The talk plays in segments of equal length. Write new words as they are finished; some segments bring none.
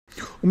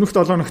Өмнөх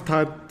 7 хоногт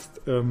та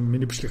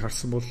миний бичлэг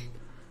харсан бол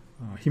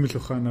Хиймэл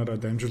ухаанаараа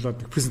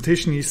дамжуулаад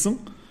презентацийн хийсэн.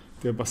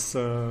 Тэгээ бас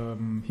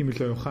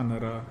Хиймэл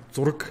ухаанаараа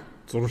зураг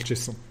зурулж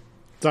ирсэн.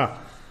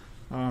 За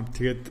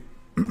тэгээд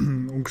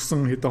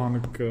өнгөрсөн хэдэн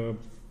хоног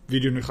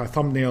видеоныхаа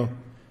thumbnail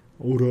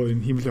өөрөө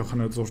энэ Хиймэл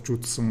ухаанаар зурж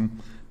үзсэн.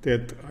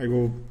 Тэгээд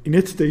айгу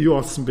инээдтэй юу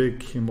олсон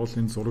бэ гэх юм бол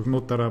энэ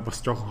зурагнуудаараа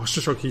бас жоохон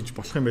хошин шог хийж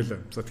болох юм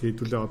байлаа. За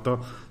тэгээд хэдүүлээ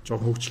одоо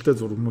жоохон хөгжилтэй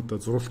зурагнуудаа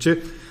зурулчээ.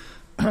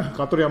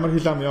 Гадуур ямар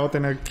хил ам яваад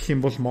байна гэх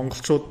юм бол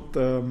монголчууд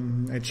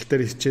ажил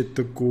дээр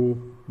хичээдэггүй,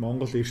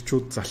 монгол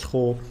эрчүүд залах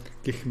уу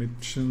гэх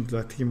мэтчин.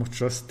 За тийм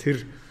учраас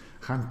тэр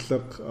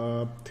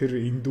хандлага, тэр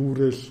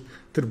эндүүрэл,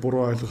 тэр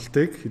буруу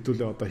ойлголтыг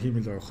хэдүүлээ одоо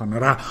Хиймэл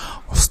ухаанаараа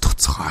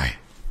устгацгаая.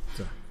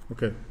 За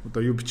окей.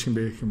 Одоо юу бичих юм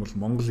бэ гэх юм бол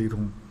монгол эр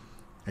хүн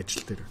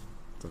ажил дээр.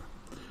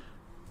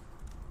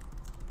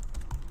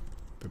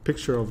 The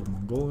picture of a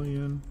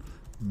Mongolian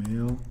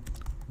male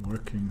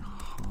working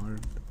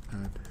hard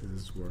at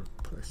his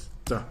workplace.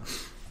 За.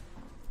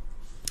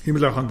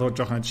 Хиймэл ухаанд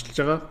жоохон ажиллаж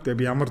байгаа. Тэгээ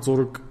би ямар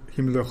зураг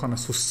Хиймэл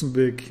ухаанаас сүссэн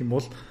бэ гэх юм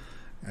бол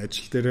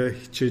ажил дээрээ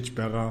хичээж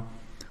байгаа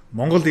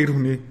монгол эр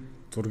хүний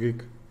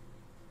зургийг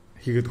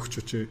хийгээд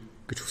өгчөөч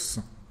гэж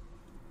хүссэн.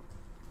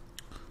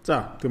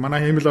 За, тэгээ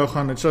манай Хиймэл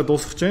ухаан ажиллаа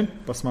дуусгаж байна.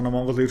 Бас манай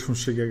монгол эр хүн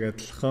шиг яг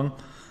адилхан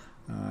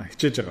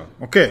хичээж байгаа.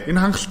 Окей, энэ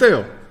хангалттай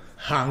юу?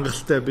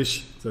 Хангалттай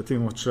биш. За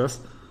тийм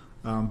учраас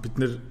бид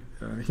нэр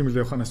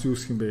Хиймэл ухаанаас юу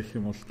үсэх юм бэ гэх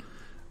юм бол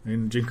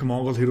энэ жинхэнэ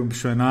монгол хэрхэн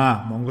биш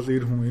байна. Монгол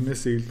эр хүн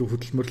энээсээ илүү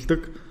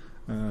хөдөлмөрлөдөг,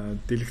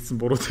 дэлгэцэн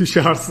буруу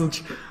тийшээ харсан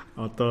ч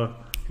одоо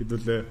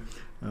хэдүүлээ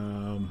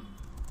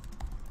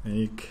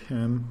I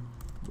can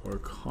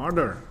work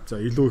harder. За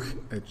илүү их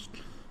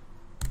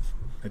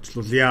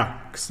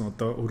ажиллуулъя гэсэн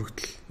одоо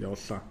өргөдөл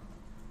явууллаа.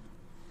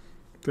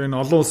 Тэгээ энэ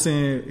олон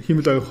улсын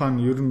Хиймэл ухаан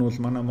ер нь бол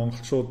манай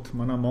монголчууд,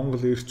 манай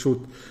монгол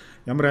эрчүүд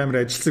ямар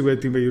амар ажилсаг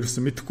байдаг юм бэ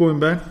ерөөсөн мэдэхгүй юм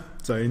байна.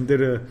 За энэ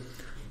дээр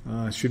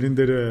ширэн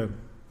дээр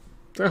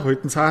за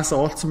хойдон цаасаа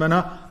уулцсан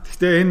байна.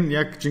 Гэхдээ энэ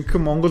яг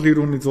жинхэнэ монгол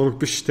эр хүний зураг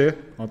биш те.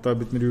 Одоо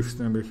бид нар юу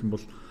гэсэн юм бэ гэх юм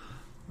бол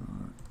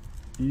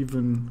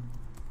even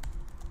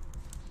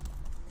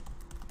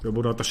тэгээ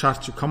бүр одоо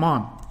шаарч come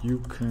on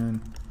you can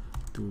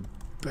do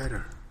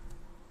better.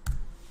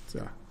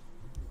 За.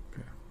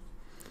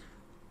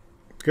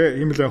 Окей,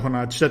 Хиймэл ухаан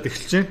ажиллаад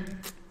эхэлж байна.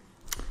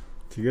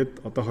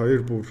 Тэгээд одоо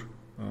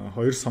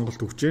хоёр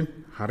сонголт өгч जैन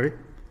харъя.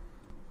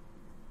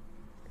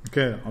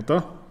 Окей,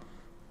 одоо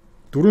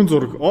дөрвөн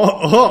зураг.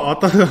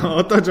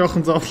 Одоо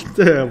жоохон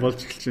зовлонтой болж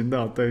эхэлж байна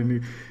да. Одоо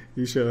энийг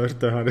ийшээ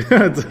ойртой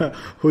харъя. За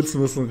хөлс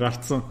мөсөн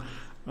гарцсан.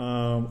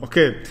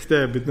 Окей,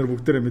 гэхдээ бид нар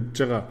бүгдээрээ мэдж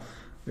байгаа.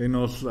 Энэ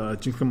бол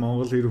жинхэнэ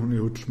монгол эр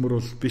хүний хөдөлмөр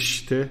бол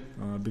биш те.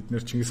 Бид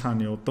нэр Чингис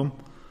хааны удам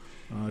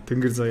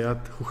тэнгэр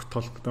заяад хөх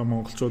толготой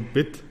монголчууд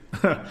бид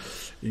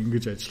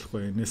ингэж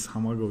ажиллахгүй. Энэс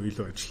хамаагүй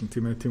илүү ажиллана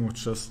тийм ээ. Тийм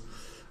учраас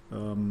I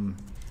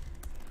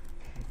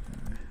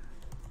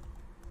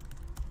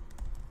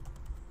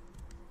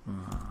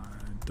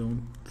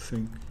don't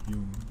think you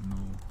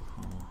know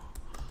how.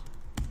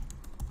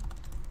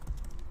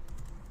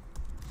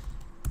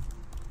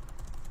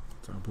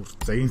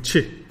 За энэ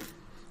чи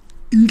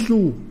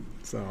илүү.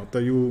 За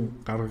одоо юу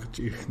гаргаж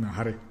ирэх нэ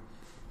харъя.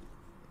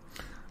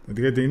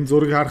 Тэгээд энэ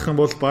зургийг харах юм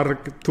бол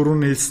баг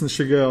түрүүн хэлсэн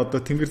шиг одоо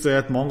тэнгэр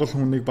заяад монгол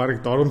хүнийг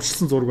баг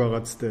доромжлсон зураг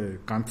байгаа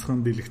зү.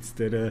 Ганцхан дэлгэц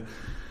дээрээ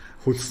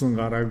хөлсөн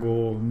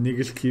гараагүй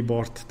нэг л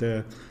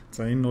кибордтэй.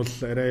 За энэ бол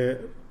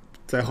арай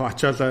за яг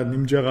ачаалаа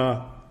нэмж байгаа.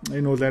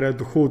 Энэ бол арай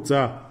дөхөө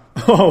за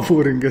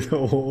бүр ингээд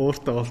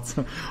ууртаа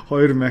болцсон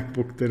 2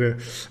 MacBook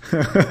дээр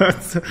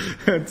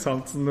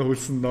цамцсан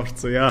хөлсөнд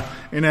орцсон. Яа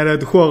энэ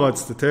арай дөхөө байгаа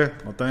зү тэ.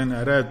 Одоо энэ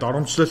арай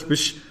доромжлол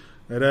биш.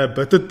 Арай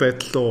бодит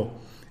байдал руу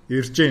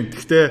ирж гин.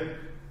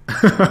 Гэхдээ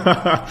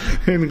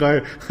энэ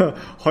гай 2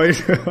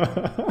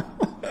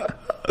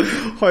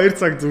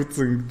 цаг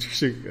зүүцэн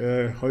шиг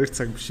 2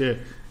 цаг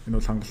бишээ. Энэ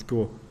бол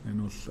хангалтгүй.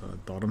 Энэ бол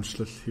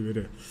доромжлол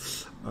хിവэрэ.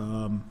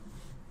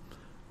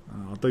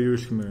 Одоо юу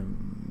гэх юм бэ?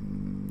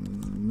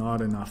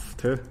 Not enough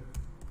те.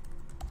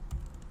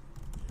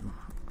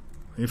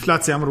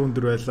 Инфляци ямар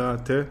өндөр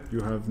байлаа те? You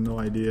have no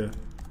idea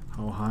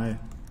how high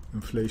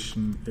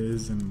inflation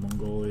is in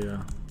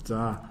Mongolia.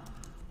 За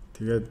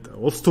тэгээд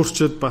улс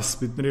төрчид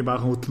бас бидний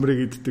баахан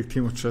хөдөлмөрийг иддэг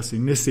тийм учраас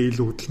энээсээ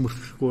илүү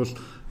хөдөлмөрөхгүй бол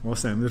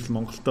уус амьдрал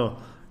Монголдо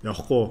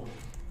явахгүй.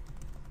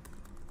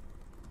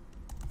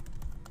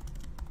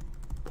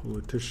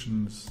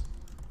 Politicians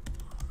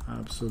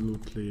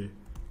absolutely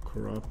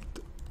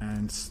corrupt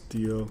and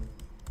steal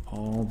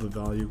all the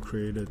value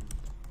created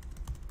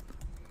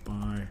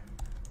by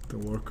the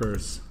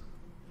workers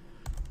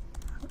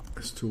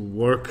is to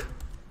work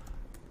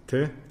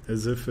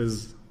as if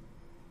is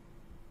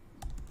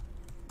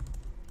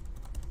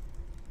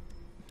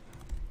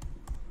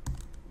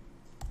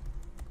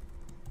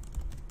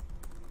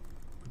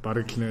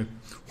бариглээ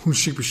хүн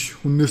шиг биш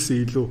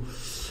хүннээсээ илүү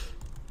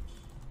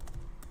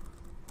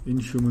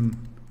inhuman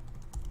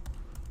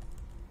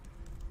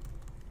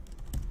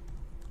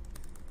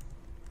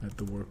at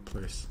the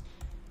workplace.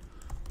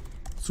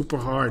 Super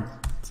hard.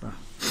 За.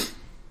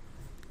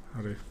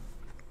 Харъя.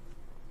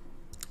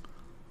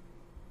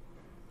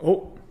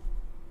 Оо.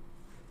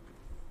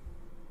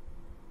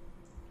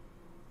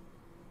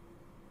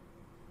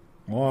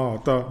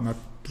 Одоо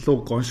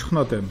надлуу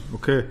гоншихноод байна.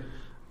 Окей.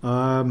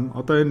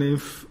 Одоо энэ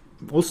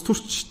улс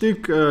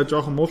төрчдийг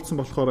жоохон муулцсан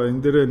болохоор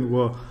энэ дээрээ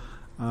нөгөө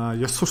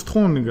ёс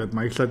суртахуун ингээд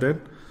маяглаад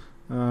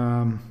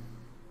байна.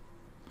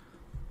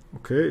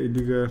 Окей,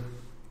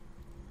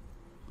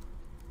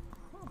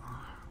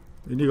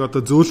 энийг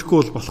одоо зөөлөхгүй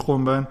бол болохгүй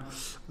юм байна.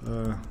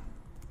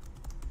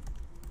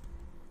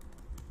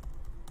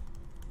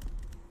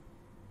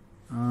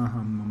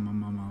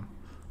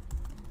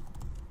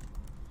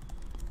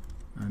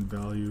 And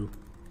value.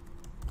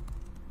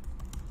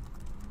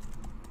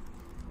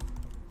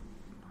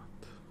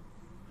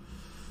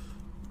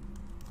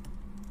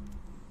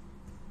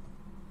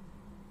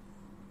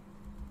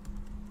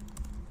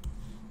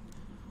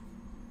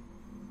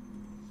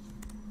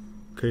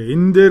 Окей,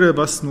 энэ дээр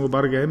бас нөгөө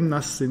баг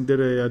M-нас энэ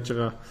дээр яаж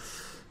байгаа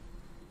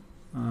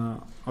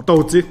одоо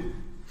үзье.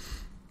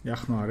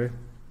 Яах нь арай.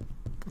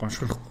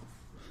 Гоншгохгүй.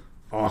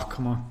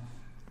 Come on.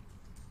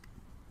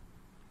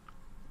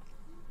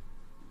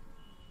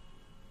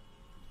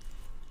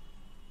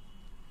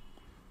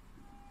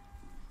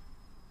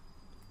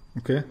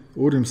 Окей,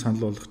 өөр юм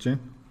санал болгож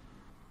байна.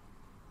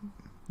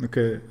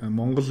 Окей,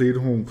 Монгол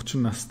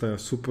 90-30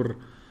 настай супер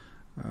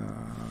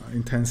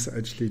intense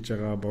ажил хийж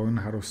байгаа,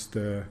 богино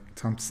харуустай,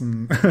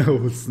 цамцсан,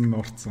 хөлсөн,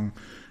 орцсон.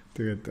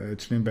 Тэгээд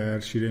ажлын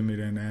байр, ширээ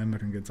мэрэн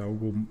амар ингээ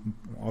завгүй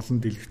олон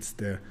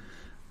дэлгэцтэй.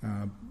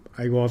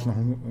 Айгу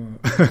олон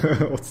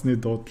утасны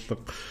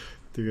дуудлага.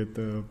 Тэгээд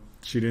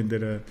ширээн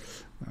дээр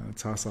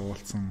цаас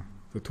агуулсан.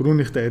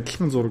 Түрүүнийхтэй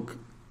адилхан зураг.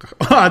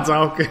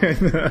 За окей.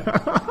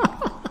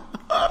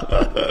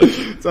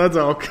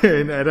 За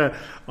окей. Энэ арай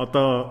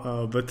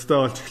одоо бодтой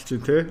болж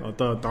эхэлж байна те.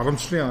 Одоо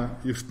дарамтлын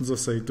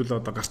ертөнцөөс хэдүүл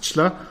одоо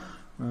гарчлаа.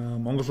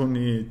 Монгол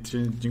хүний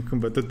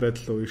жинхэнэ бодит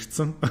байдал руу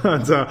ирсэн.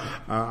 За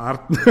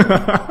ард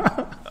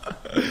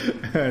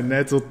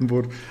найзууд нь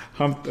бүр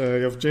хамт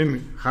явж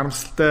гин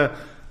харамсалтай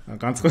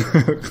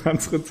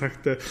ганцхан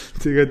цагтай.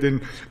 Тэгээд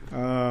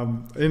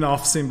энэ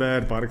офисын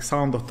байр баг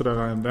саунд дотор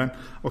байгаа юм байна.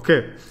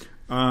 Окей.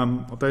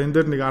 Одоо энэ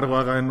дээр нэг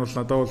арга байгаа. Энэ бол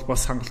надад бол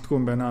бас хангалтгүй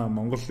юм байна.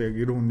 Монгол яг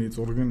 90 хүний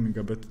зураг нь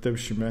ингээ бодтой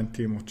биш юм байна.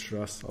 Тийм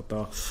учраас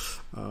одоо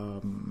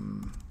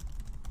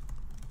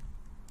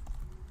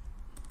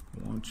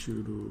want you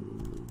to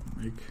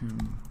make him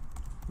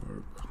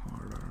work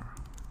harder.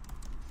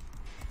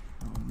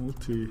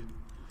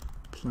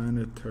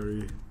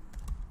 Multi-planetary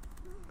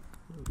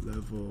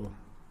level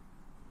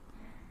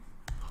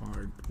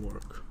hard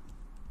work.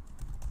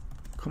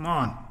 Come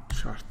on,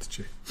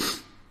 шаардчих.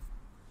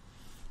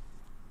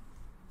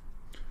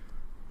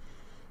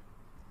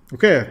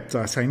 Окей,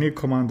 за саяны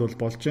команд бол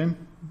болж байна.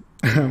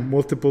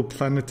 Multiple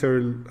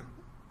planetary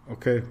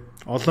окей,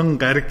 олон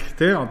гариг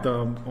те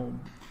одоо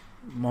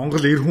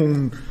Монгол 90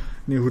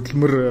 хүний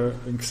хөдөлмөр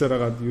ингэсээр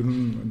хагаад ер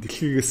нь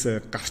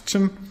дэлхийгээс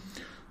гарчин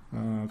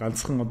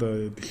ганцхан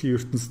одоо дэлхийн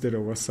ертөнц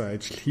дээр угаасаа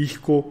ажил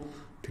хийхгүй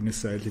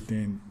тэрнээс айл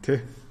хэдийн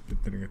те бид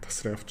нар ингэ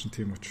тасраа явчихсан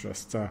тийм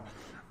учраас за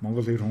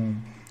Монгол 90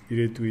 хүн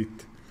ирээдүйд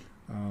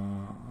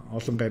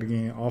олон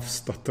гаригийн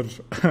офис дотор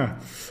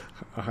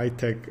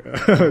хайтек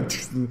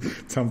гэсэн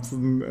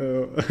цамцсан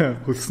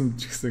хөлсөн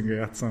ч гэсэн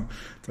ингэ яатсан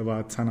за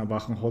ба цаана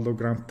баахан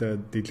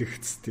холограмтай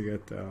дэлгэц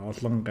тэгээд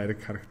олон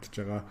гариг харагдаж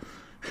байгаа.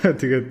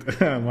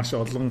 Тэгээд маш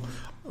олон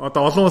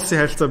одоо олон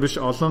улсын харилцаа биш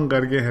олон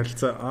гаригийн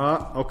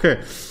харилцаа. Окей.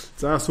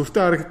 За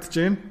сүртэй харагдаж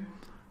байна.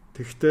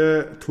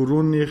 Тэгтээ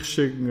түрүүнийх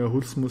шиг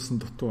хөлс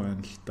мөсөн дутуу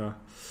байна л да.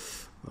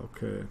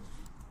 Окей.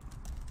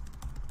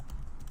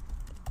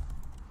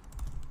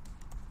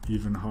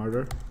 Even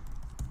harder.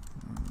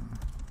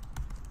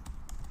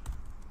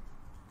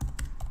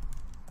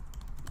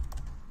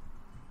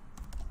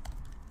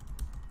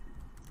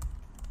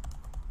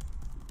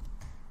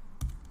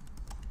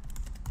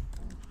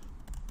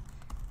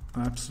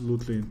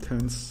 Absolutely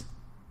intense,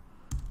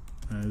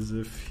 as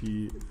if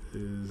he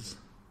is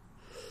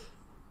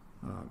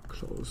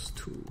close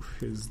to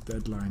his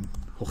deadline.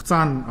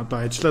 Хугацаа нь одоо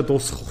ажиллаа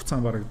дуусгах хугацаа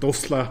нь бараг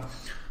дууслаа.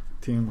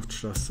 Тийм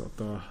учраас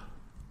одоо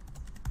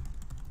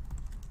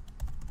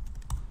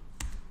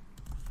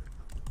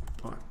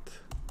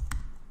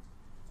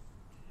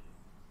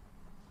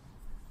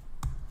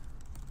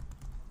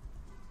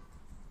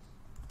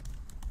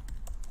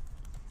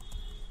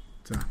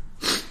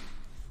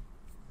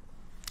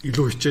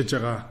илүү хичээж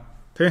байгаа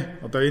тий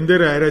одоо энэ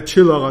дээр арай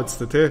чил байгаа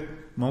зү тий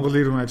Монгол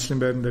 90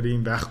 ажлын байран дээр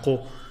ийм байхгүй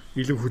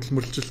илүү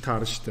хөдөлмөрлжил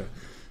таарна штэ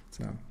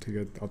за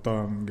тэгээд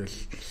одоо ингээл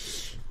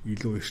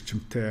илүү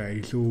эрчимтэй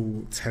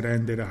илүү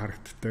царайн дээр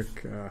харагддаг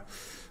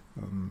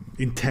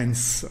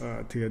intense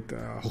тэгээд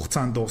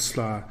хугацаанд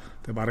дууслаа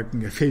тэгээд бараг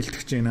ингээ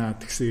фейлдэж байна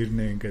тэгсэн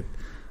ирнэ ингээд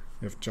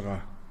явж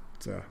байгаа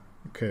за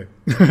окей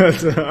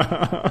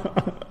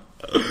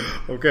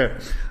окей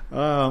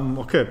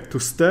окей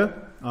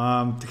төстэй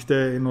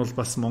тэгтээ энэ бол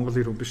бас Монгол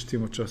хэрэг биш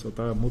тийм учраас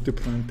одоо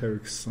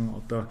multi-planetary гэсэн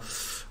одоо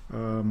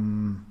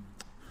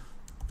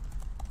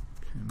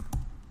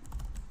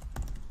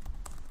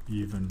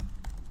even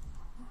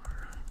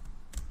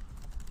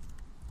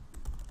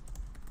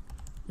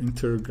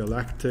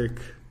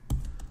intergalactic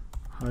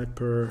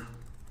hyper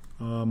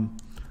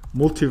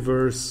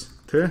multiverse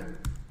тэ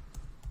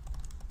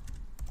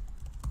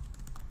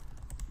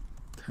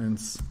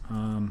hence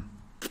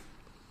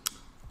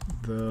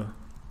the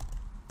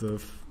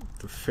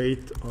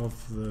fate of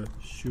the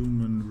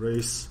human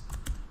race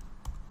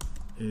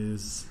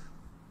is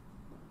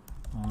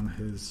on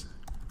his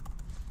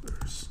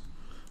shoulders.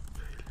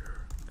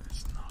 Failure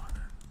is not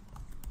an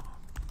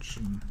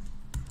option.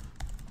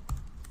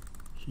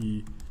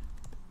 He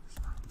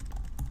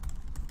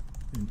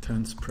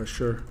intense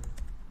pressure.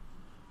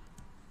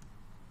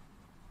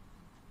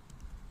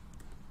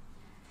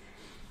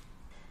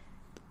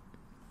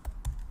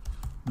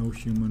 No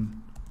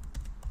human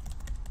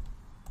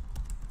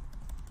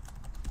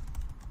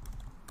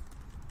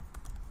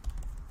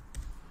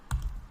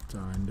за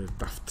энэ дээр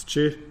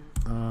давтчихъя.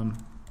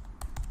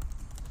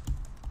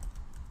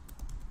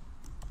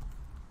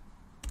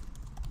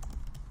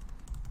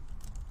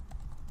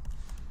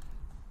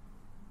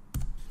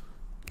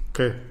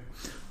 Okay.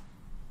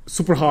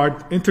 Super hard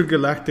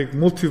intergalactic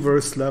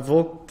multiverse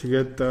level.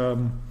 Тэгээд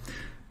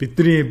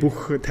бидний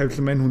бүх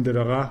тавилан мань хүн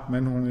дээр байгаа.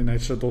 Мань хүн энэ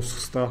ажлаа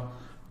дуусгах хэрэгтэй.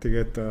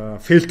 Тэгээд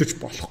фейлдэж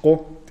болохгүй.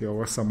 Тэгээ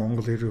угаасаа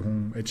Монгол хэрэг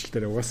хүн ажил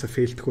дээр угаасаа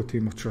фейлдэхгүй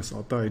тийм учраас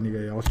одоо энийг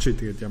явуулчих.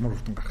 Тэгээд ямар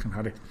хурдан гарахыг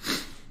харъя.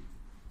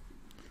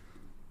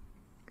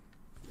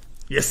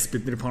 Yes,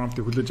 бидний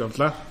prompt-ийг хүлээж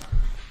авлаа.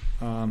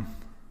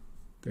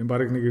 Тэгээд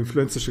баг нэг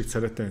инфлюенсер шиг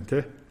царайтай байна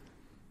те.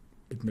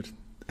 Бид нэр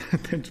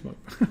таньж маа.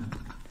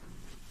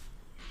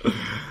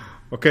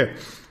 Окей.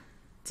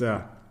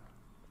 За.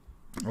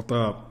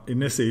 Одоо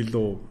энэсээ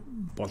илүү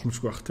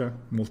боломжгүй байх те.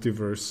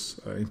 Multiverse,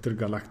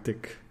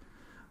 intergalactic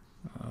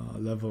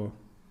level.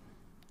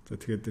 За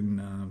тэгээд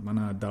энэ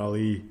манай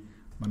Дали,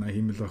 манай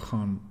Хиймэл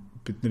ухаан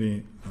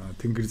бидний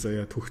тэнгэр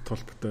заяа түүх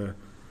толботой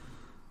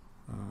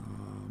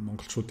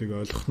монголчуудыг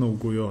ойлгох нь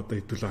үгүй юу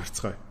одоо хэдүүлээ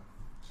харцгаая.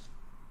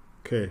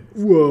 Окей.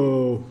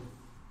 Воо.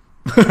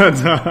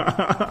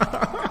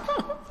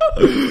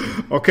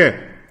 Окей.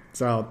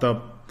 За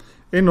одоо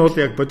энэ бол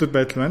яг бодит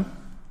байдал байна.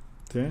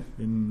 Тэ?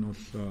 Энэ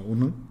бол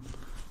үнэн.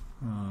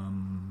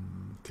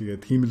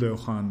 Тэгээд Хиймэл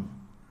ухаан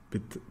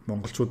бид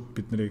монголчууд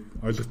биднийг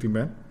ойлгох юм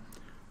байна.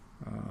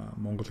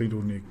 Монголын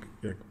үүнийг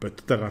яг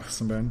бодиттой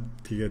гаргасан байна.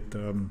 Тэгээд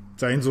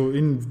за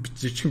энэ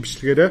жижигхэн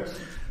бичлэгээрээ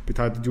би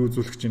таад юу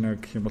үзүүлэх гэж байна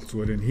гэх юм бол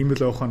зүгээр энэ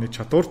Хиймэл ухааны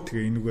чадвар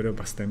тэгээ энүүгээрээ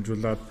бас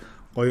дамжуулаад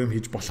гоё юм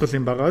хийж болох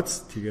юм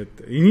байгааз тэгээд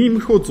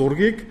иймэрхүү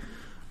зургийг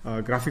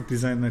график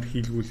дизайнер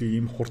хийлгүүлийн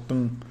ийм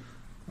хурдан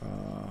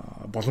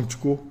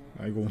боломжгүй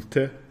айгу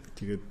үнэтэй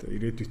тэгээд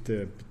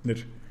ирээдүйдээ бид нэр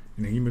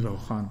энэ Хиймэл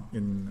ухаан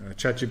энэ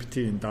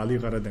ChatGPT энэ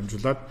Dali-гаараа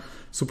дамжуулаад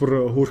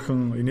супер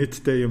хөөрхөн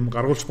инээдтэй юм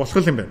гаргуулж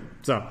болох юм байна.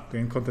 За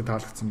энэ контент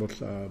таалагдсан бол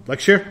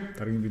лайк share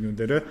дараагийн видеон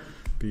дээр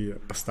би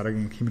бас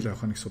дараагийн Хиймэл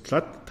ухааныг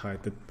судлаад та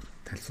хэдэд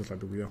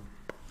танилцуулаад өгье.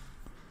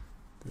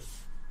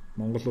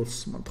 Монгол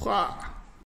улс мань тухай